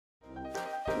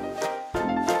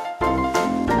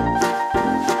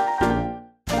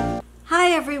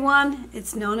everyone,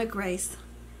 it's NonnaGrace,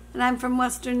 and I'm from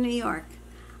Western New York.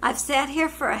 I've sat here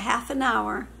for a half an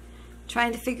hour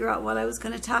trying to figure out what I was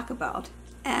going to talk about.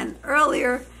 And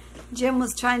earlier, Jim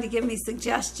was trying to give me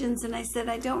suggestions, and I said,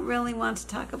 I don't really want to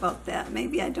talk about that.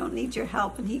 Maybe I don't need your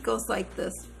help. And he goes like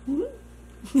this. He locked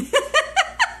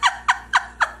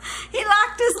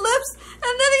his lips,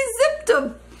 and then he zipped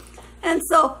them. And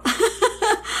so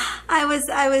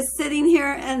I was sitting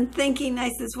here and thinking, I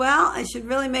says, well, I should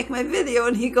really make my video.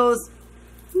 And he goes,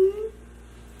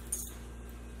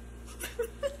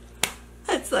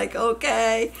 It's like,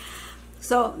 okay.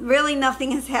 So really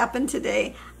nothing has happened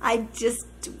today. I just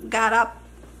got up,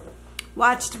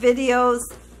 watched videos,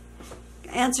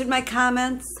 answered my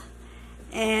comments,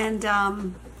 and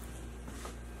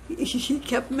he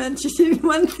kept mentioning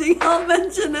one thing. I'll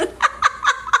mention it.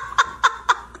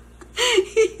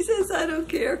 He says, I don't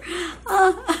care.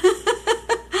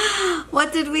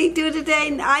 What did we do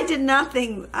today? I did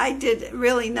nothing. I did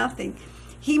really nothing.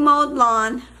 He mowed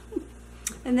lawn,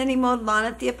 and then he mowed lawn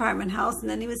at the apartment house, and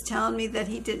then he was telling me that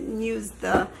he didn't use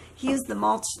he used the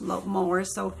mulch mower,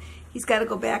 so he's got to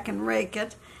go back and rake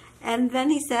it. And then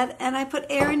he said, and I put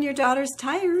air in your daughter's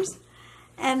tires.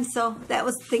 And so that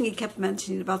was the thing he kept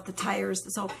mentioning about the tires.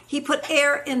 So he put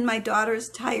air in my daughter's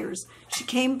tires. She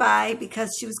came by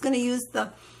because she was going to use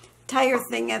the tire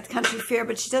thing at the country fair,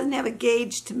 but she doesn't have a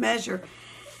gauge to measure.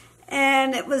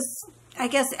 And it was, I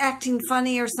guess, acting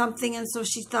funny or something. And so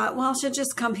she thought, well, she'll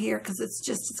just come here because it's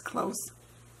just as close.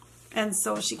 And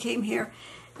so she came here,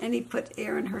 and he put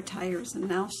air in her tires. And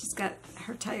now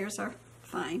her tires are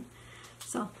fine.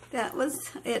 So that was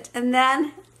it. And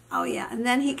then, oh yeah, and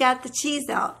then he got the cheese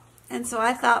out. And so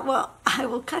I thought, well, I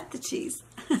will cut the cheese.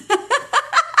 That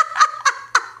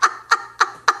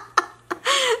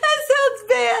sounds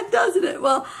bad, doesn't it?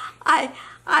 Well, I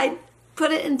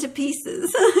put it into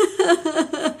pieces.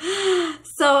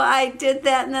 So I did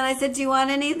that, and then I said, do you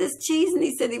want any of this cheese? And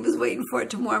he said he was waiting for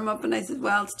it to warm up, and I said,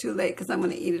 well, it's too late because I'm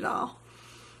going to eat it all.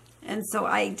 And so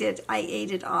I did. I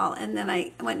ate it all, and then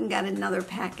I went and got another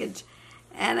package.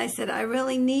 And I said, I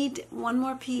really need one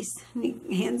more piece. And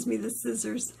he hands me the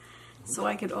scissors so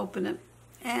I could open it.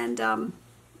 And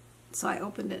so I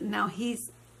opened it, and now he's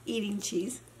eating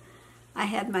cheese. I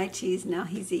had my cheese, now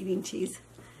he's eating cheese.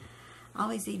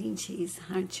 Always eating cheese,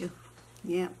 aren't you?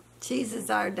 Yeah, cheese is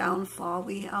our downfall.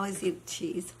 We always eat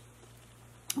cheese.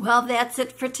 Well, that's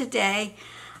it for today.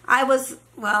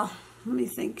 Well, let me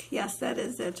think. Yes, that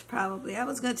is it, probably. I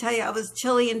was going to tell you I was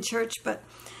chilly in church, but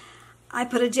I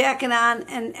put a jacket on,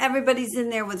 and everybody's in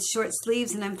there with short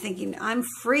sleeves, and I'm thinking, I'm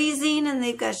freezing, and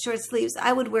they've got short sleeves.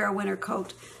 I would wear a winter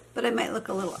coat, but I might look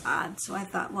a little odd, so I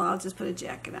thought, well, I'll just put a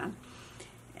jacket on.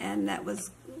 And that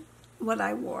was what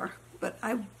I wore. But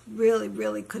I really,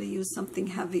 really could have used something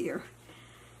heavier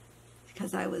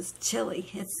because I was chilly.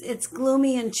 It's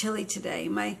gloomy and chilly today.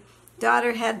 My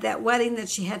daughter had that wedding that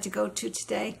she had to go to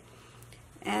today.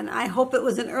 And I hope it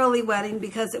was an early wedding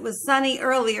because it was sunny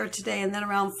earlier today, and then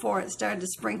around 4 it started to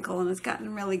sprinkle, and it's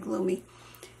gotten really gloomy.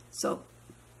 So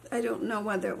I don't know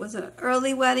whether it was an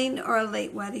early wedding or a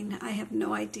late wedding. I have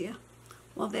no idea.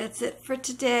 Well, that's it for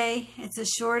today. It's a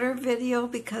shorter video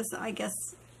because I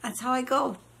guess that's how I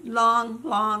go. Long,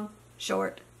 long,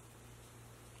 short.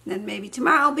 Then maybe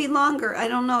tomorrow will be longer. I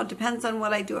don't know. It depends on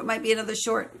what I do. It might be another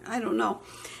short. I don't know.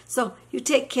 So you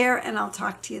take care, and I'll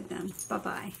talk to you then.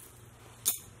 Bye-bye.